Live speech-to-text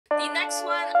The next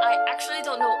one, I actually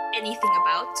don't know anything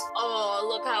about. Oh,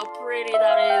 look how pretty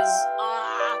that is.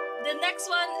 The next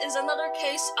one is another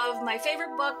case of my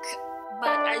favorite book,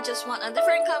 but I just want a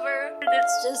different cover.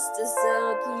 It's just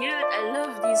so cute. I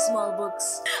love these small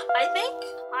books. I think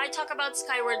I talk about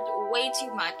Skyward way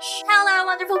too much. Hello,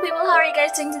 wonderful people. How are you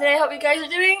guys doing today? Hope you guys are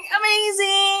doing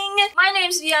amazing. My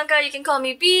name's Bianca. You can call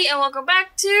me B, and welcome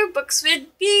back to Books with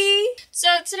B. So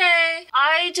today,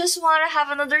 I just want to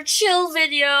have another chill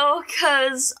video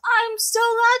because I'm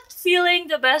still not feeling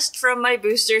the best from my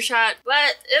booster shot,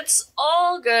 but it's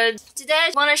all good. Today,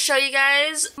 I want to show you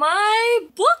guys my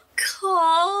book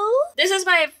haul. This is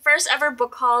my first ever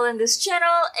book haul in this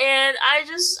channel, and I'm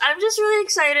just really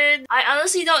excited. I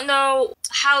honestly don't know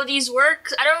how these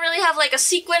work. I don't really have like a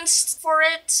sequence for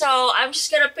it, so I'm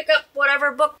just gonna pick up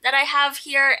whatever book that I have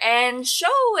here and show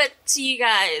it to you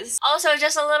guys. Also,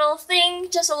 just a little thing,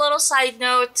 just a little side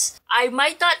note. I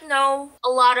might not know a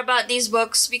lot about these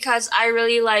books because I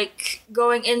really like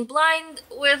going in blind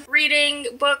with reading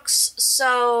books,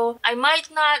 so I might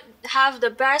not have the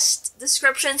best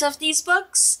descriptions of these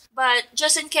books, but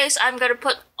just in case, I'm gonna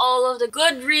put all of the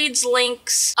Goodreads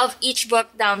links of each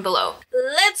book down below.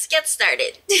 Let's get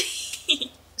started.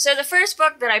 So the first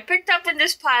book that I picked up in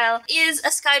this pile is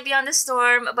A Sky Beyond the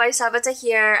Storm by Sabaa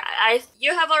Tahir.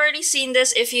 You have already seen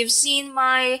this if you've seen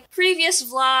my previous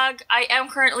vlog. I am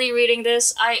currently reading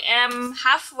this. I am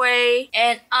halfway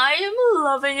and I am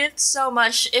loving it so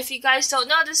much. If you guys don't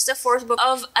know, this is the fourth book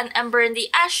of An Ember in the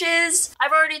Ashes.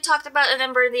 I've already talked about An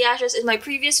Ember in the Ashes in my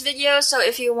previous video, so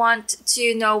if you want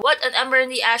to know what An Ember in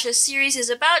the Ashes series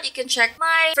is about, you can check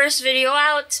my first video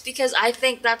out because I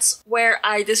think that's where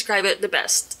I describe it the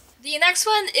best. The next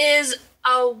one is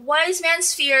A Wise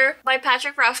Man's Fear by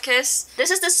Patrick Rothfuss. This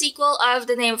is the sequel of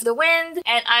The Name of the Wind,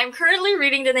 and I'm currently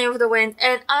reading The Name of the Wind,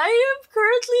 and I am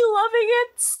currently loving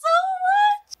it so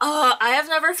much! I have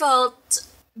never felt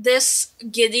this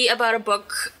giddy about a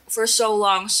book for so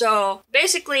long. So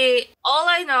basically, all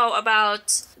I know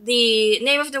about The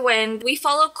Name of the Wind, we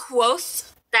follow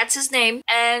Quoth. That's his name.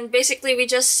 And basically, we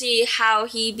just see how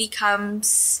he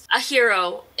becomes a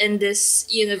hero in this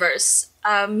universe.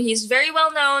 He's very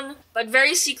well known, but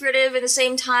very secretive at the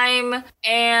same time,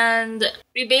 and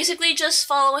we basically just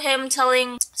follow him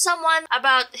telling someone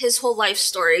about his whole life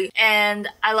story, and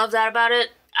I love that about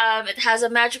it. It has a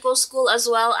magical school as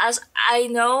well, as I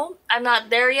know. I'm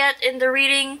not there yet in the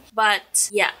reading, but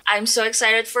yeah, I'm so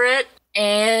excited for it,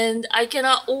 and I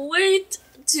cannot wait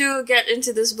to get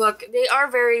into this book. They are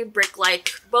very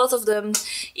brick-like, both of them.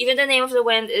 Even The Name of the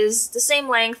Wind is the same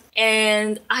length,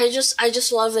 and I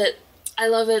just love it. I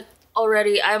love it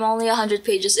already. I'm only 100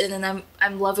 pages in and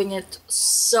I'm loving it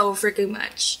so freaking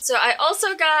much. So I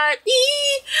also got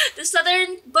The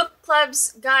Southern Book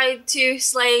Club's Guide to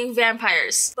Slaying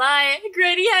Vampires by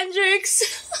Grady Hendrix.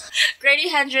 Grady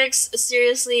Hendrix,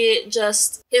 seriously,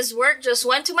 his work just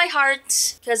went to my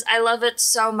heart because I love it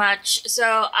so much.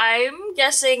 So I'm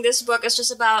guessing this book is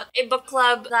just about a book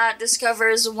club that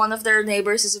discovers one of their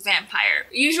neighbors is a vampire.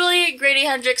 Usually Grady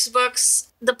Hendrix books,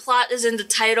 the plot is in the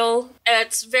title.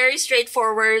 It's very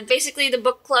straightforward. Basically, the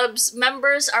book club's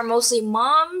members are mostly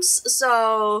moms,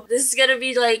 so this is gonna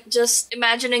be like just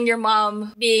imagining your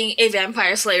mom being a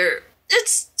vampire slayer.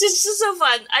 It's just so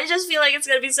fun. I just feel like it's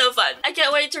gonna be so fun. I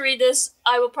can't wait to read this.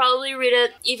 I will probably read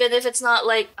it even if it's not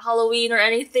like Halloween or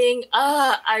anything.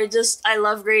 I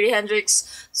love Grady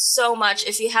Hendrix so much.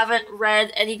 If you haven't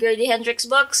read any Grady Hendrix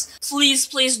books,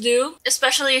 please do.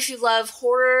 Especially if you love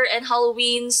horror and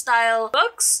Halloween style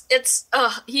books.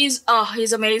 He's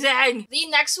amazing. The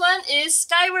next one is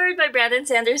Skyward by Brandon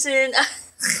Sanderson.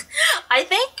 I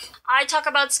think I talk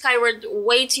about Skyward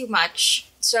way too much,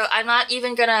 so I'm not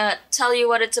even gonna tell you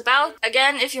what it's about.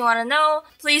 Again, if you want to know,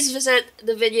 please visit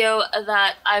the video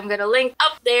that I'm gonna link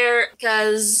up there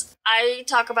because I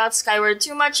talk about Skyward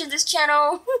too much in this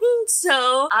channel.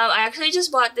 So I actually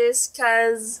just bought this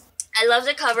because I love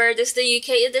the cover. This is the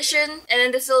UK edition, and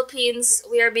in the Philippines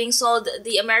we are being sold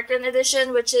the American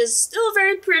edition, which is still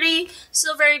very pretty,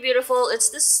 still very beautiful. It's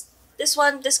this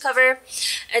cover.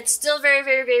 It's still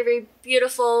very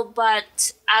beautiful,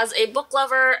 but as a book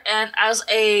lover and as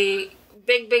a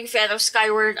big fan of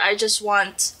Skyward, I just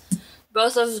want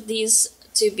both of these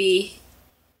to be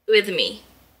with me.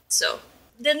 So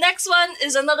the next one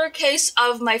is another case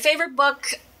of my favorite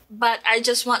book, but I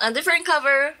just want a different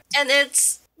cover, and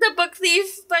it's The Book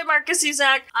Thief by Marcus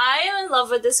Cusack. I am in love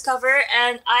with this cover,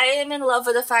 and I am in love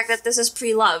with the fact that this is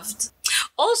pre-loved.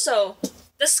 Also,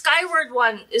 the Skyward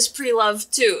one is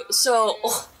pre-loved too, so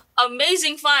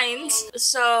amazing finds.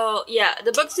 So yeah,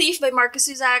 The Book Thief by Marcus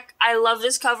Cusack. I love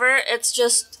this cover. It's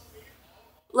just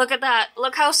Look at that.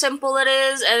 Look how simple it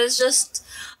is, and it's just,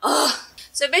 ugh.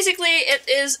 So basically, it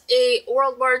is a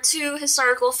World War II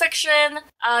historical fiction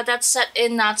that's set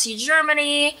in Nazi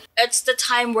Germany. It's the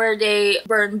time where they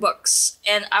burn books,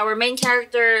 and our main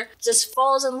character just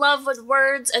falls in love with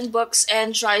words and books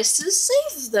and tries to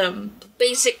save them,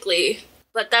 basically.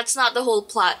 But that's not the whole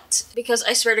plot, because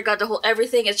I swear to God, the whole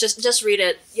everything is just read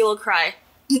it. You will cry.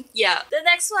 Yeah. The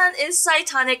next one is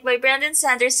Titanic by Brandon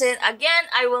Sanderson. Again,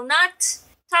 I will not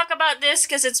talk about this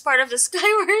because it's part of the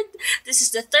Skyward. This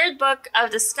is the third book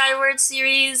of the Skyward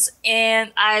series,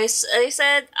 and I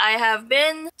said I have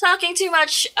been talking too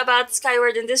much about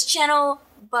Skyward in this channel,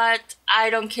 but I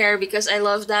don't care because I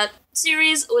love that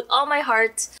series with all my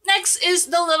heart. Next is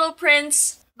The Little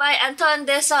Prince by Anton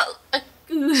de Saint...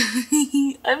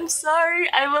 I'm sorry,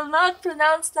 I will not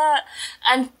pronounce that.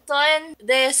 Anton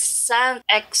de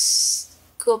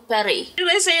Saint-Exupéry. Did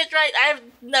I say it right? I've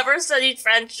never studied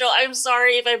French, so I'm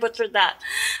sorry if I butchered that.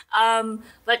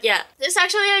 But yeah, this is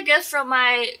actually a gift from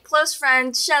my close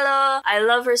friend, Shello. I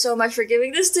love her so much for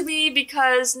giving this to me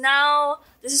because now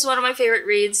this is one of my favorite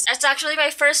reads. It's actually my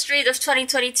first read of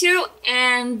 2022,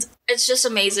 and it's just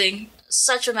amazing.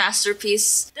 Such a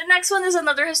masterpiece. The next one is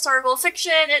another historical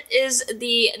fiction. It is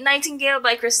The Nightingale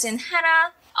by Kristen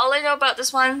Hanna. All I know about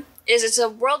this one is it's a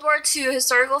World War II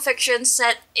historical fiction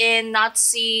set in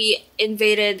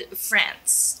Nazi-invaded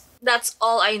France. That's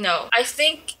all I know. I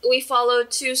think we follow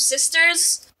two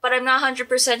sisters, but I'm not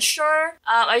 100% sure.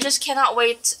 I just cannot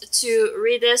wait to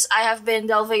read this. I have been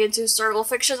delving into historical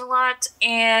fiction a lot,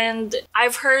 and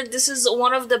I've heard this is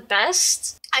one of the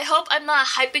best. I hope I'm not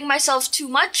hyping myself too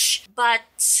much, but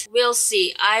we'll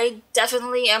see. I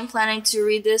definitely am planning to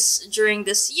read this during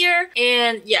this year,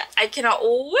 and yeah, I cannot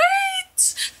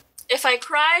wait! If I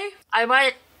cry, I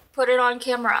might put it on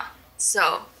camera.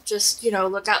 So just,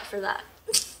 look out for that.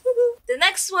 The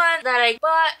next one that I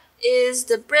bought is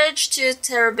The Bridge to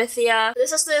Terabithia.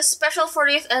 This is the special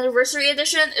 40th anniversary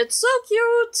edition. It's so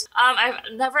cute. I've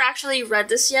never actually read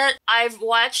this yet. I've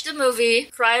watched the movie,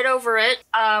 cried over it.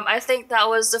 I think that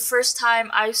was the first time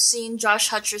I've seen Josh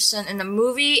Hutcherson in a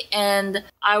movie, and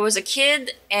I was a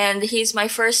kid, and he's my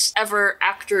first ever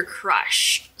actor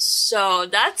crush. So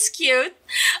that's cute.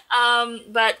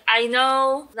 But I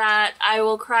know that I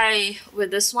will cry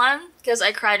with this one because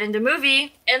I cried in the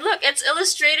movie. And look, it's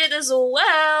illustrated as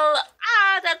well.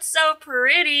 Ah, that's so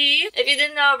pretty. If you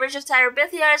didn't know, Bridge of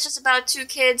Terabithia is just about two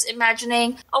kids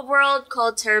imagining a world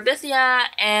called Terabithia,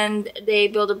 and they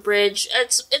build a bridge.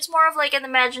 It's more of like an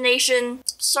imagination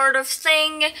sort of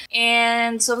thing,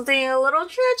 and something a little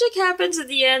tragic happens at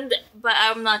the end, but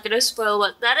I'm not gonna spoil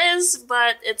what that is,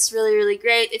 but it's really, really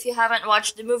great. If you haven't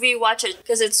watched the movie, watch it,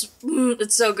 because it's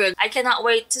so good. I cannot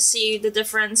wait to see the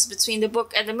difference between the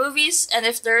book and the movies, and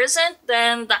if there isn't,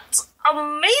 then that's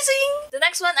amazing! The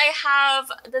next one I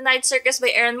have The Night Circus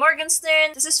by Erin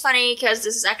Morgenstern. This is funny because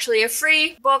this is actually a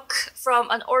free book from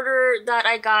an order that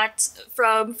I got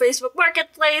from Facebook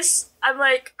Marketplace. I'm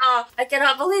like, I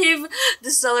cannot believe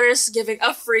the seller is giving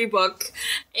a free book.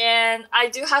 And I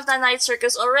do have The Night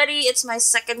Circus already. It's my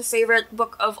second favorite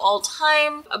book of all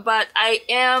time, but I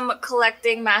am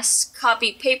collecting mass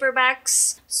copy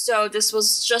paperbacks, so this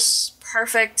was just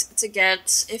perfect to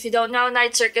get. If you don't know,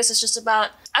 Night Circus is just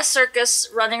about a circus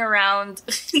running around.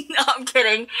 No, I'm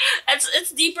kidding.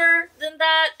 It's deeper than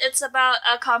that. It's about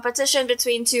a competition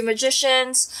between two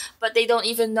magicians, but they don't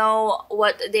even know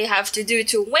what they have to do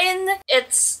to win.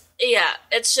 It's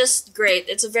just great.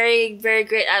 It's a very, very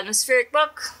great atmospheric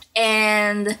book,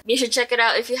 and you should check it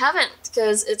out if you haven't,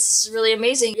 because it's really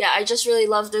amazing. Yeah, I just really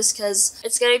love this because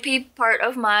it's gonna be part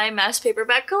of my mass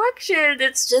paperback collection.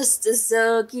 It's just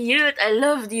so cute. I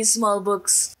love these small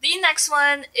books. The next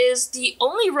one is the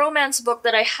only romance book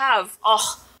that I have.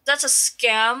 Oh, that's a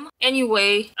scam.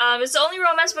 Anyway, it's the only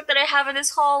romance book that I have in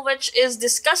this haul, which is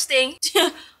disgusting.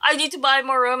 I need to buy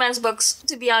more romance books,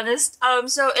 to be honest.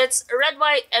 So it's Red,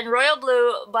 White, and Royal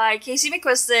Blue by Casey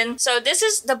McQuiston. So this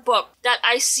is the book that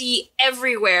I see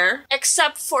everywhere,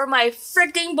 except for my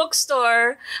freaking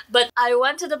bookstore. But I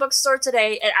went to the bookstore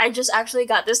today, and I just actually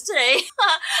got this today.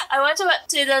 I went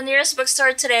to the nearest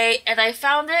bookstore today, and I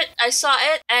found it, I saw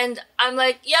it, and I'm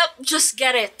like, yep, just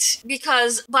get it.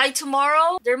 Because by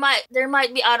tomorrow, there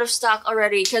might be out of stock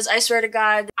already, because I swear to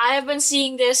God, I have been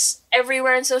seeing this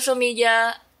everywhere in social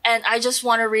media, and I just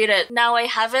want to read it. Now I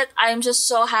have it. I'm just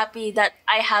so happy that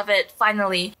I have it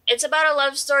finally. It's about a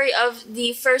love story of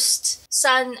the first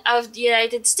son of the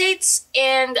United States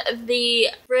and the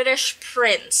British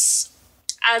prince.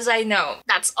 as I know.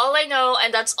 That's all I know,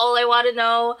 and that's all I want to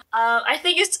know. I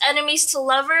think it's enemies to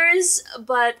lovers,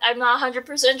 but I'm not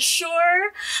 100%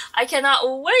 sure. I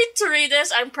cannot wait to read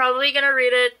this. I'm probably gonna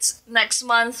read it next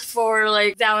month for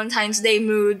like Valentine's Day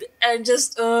mood, and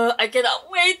just I cannot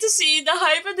wait to see the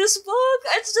hype of this book.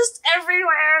 It's just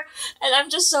everywhere, and I'm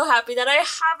just so happy that I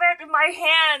have it in my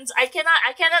hands. I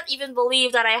cannot even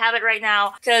believe that I have it right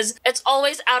now, because it's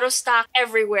always out of stock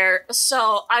everywhere.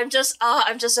 So I'm just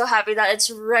so happy that it's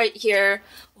right here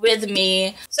with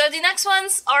me. So the next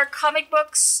ones are comic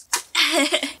books.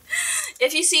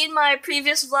 If you've seen my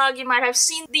previous vlog, you might have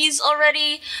seen these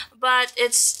already, but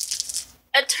it's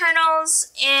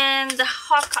Eternals and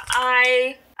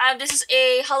Hawkeye. This is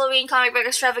a Halloween comic book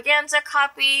extravaganza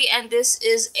copy, and this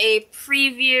is a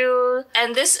preview.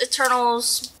 And this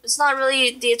Eternals, it's not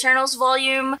really the Eternals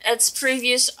volume, it's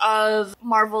previews of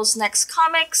Marvel's next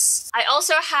comics. I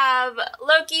also have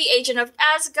Loki, Agent of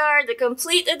Asgard, the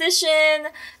complete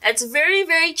edition. It's very,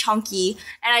 very chunky,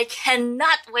 and I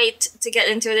cannot wait to get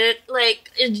into it. Like,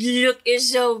 it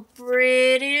is so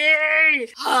pretty.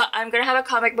 I'm gonna have a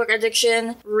comic book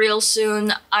addiction real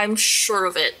soon, I'm sure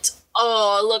of it.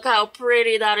 Oh, look how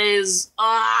pretty that is.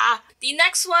 The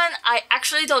next one, I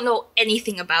actually don't know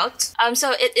anything about.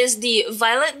 So it is the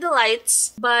Violent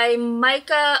Delights by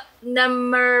Micah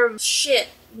Nemeriver.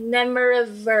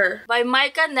 By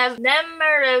Micah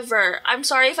Nemeriver. I'm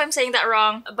sorry if I'm saying that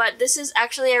wrong, but this is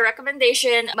actually a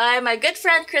recommendation by my good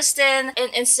friend Kristen in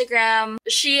Instagram.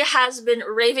 She has been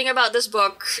raving about this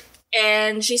book,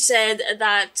 and she said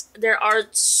that there are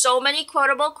so many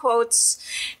quotable quotes,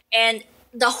 and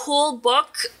the whole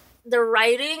book, the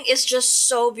writing is just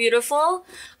so beautiful.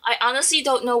 I honestly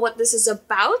don't know what this is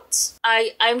about.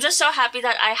 I'm just so happy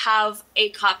that I have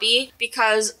a copy,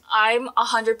 because I'm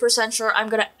 100% sure I'm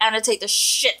gonna annotate the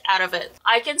shit out of it.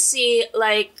 I can see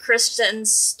like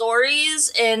Kristen's stories,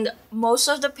 and most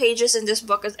of the pages in this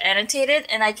book is annotated,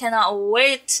 and I cannot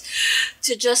wait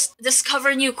to just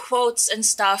discover new quotes and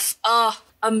stuff.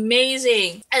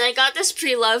 Amazing. And I got this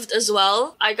pre-loved as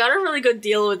well. I got a really good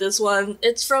deal with this one.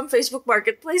 It's from Facebook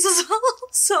Marketplace as well.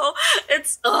 So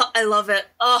it's, I love it.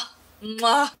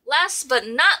 Mwah. Last but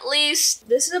not least,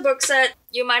 this is a book set.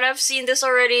 You might have seen this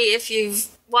already if you've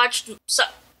watched a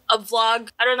vlog.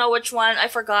 I don't know which one, I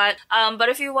forgot. But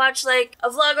if you watch like a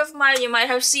vlog of mine, you might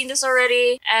have seen this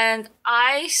already. And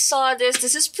I saw this.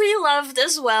 This is pre-loved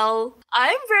as well.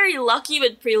 I'm very lucky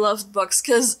with pre-loved books,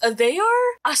 because they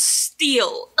are a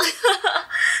steal.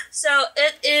 So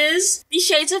it is the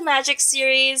Shades of Magic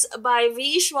series by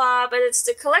V. Schwab, and it's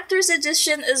the collector's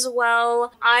edition as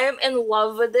well. I am in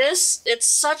love with this. It's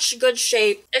such good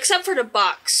shape, except for the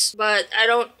box, but I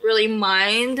don't really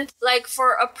mind. Like,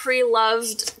 for a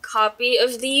pre-loved copy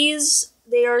of these,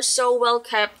 they are so well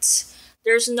kept.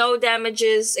 There's no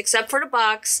damages except for the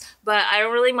box, but I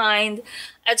don't really mind.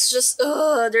 It's just,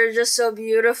 they're just so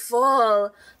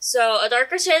beautiful. So, A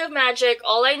Darker Shade of Magic,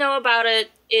 all I know about it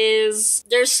is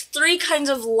there's 3 kinds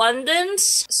of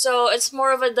Londons, so it's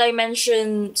more of a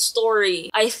dimension story,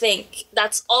 I think.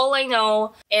 That's all I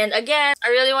know. And again, I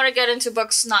really want to get into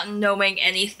books not knowing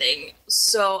anything.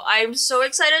 So, I'm so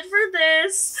excited for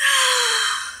this.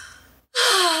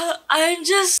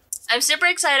 I'm super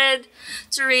excited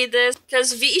to read this,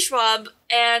 because V. Schwab,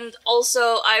 and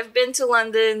also I've been to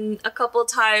London a couple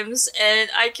times, and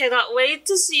I cannot wait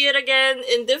to see it again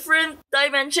in different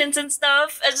dimensions and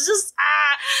stuff. It's just,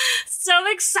 so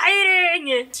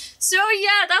exciting! So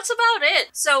yeah, that's about it.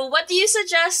 So what do you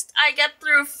suggest I get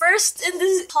through first in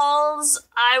these hauls?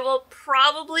 I will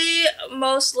probably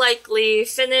most likely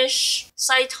finish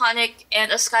Cytonic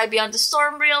and A Sky Beyond the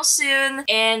Storm real soon,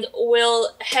 and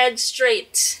will head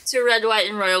straight to Red, White,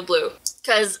 and Royal Blue.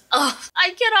 Because, I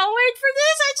cannot wait for this.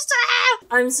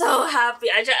 I'm so happy.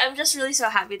 I'm just really so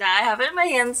happy that I have it in my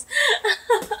hands.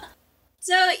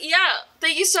 So, yeah,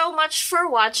 thank you so much for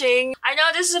watching. I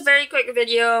know this is a very quick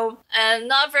video and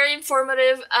not very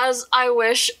informative as I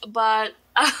wish, but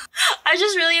I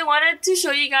just really wanted to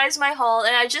show you guys my haul,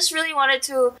 and I just really wanted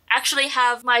to actually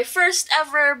have my first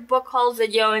ever book haul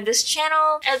video in this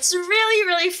channel. It's really,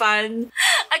 really fun.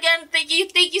 Again, thank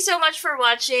you so much for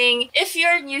watching. If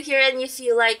you're new here and you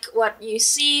feel like what you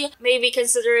see, maybe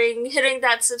considering hitting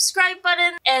that subscribe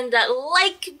button and that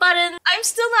like button. I'm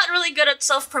still not really good at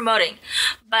self-promoting,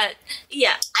 but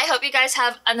yeah, I hope you guys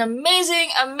have an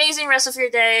amazing, amazing rest of your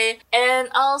day, and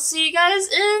I'll see you guys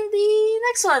in the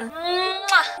next one. Mwah!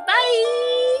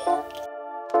 Bye!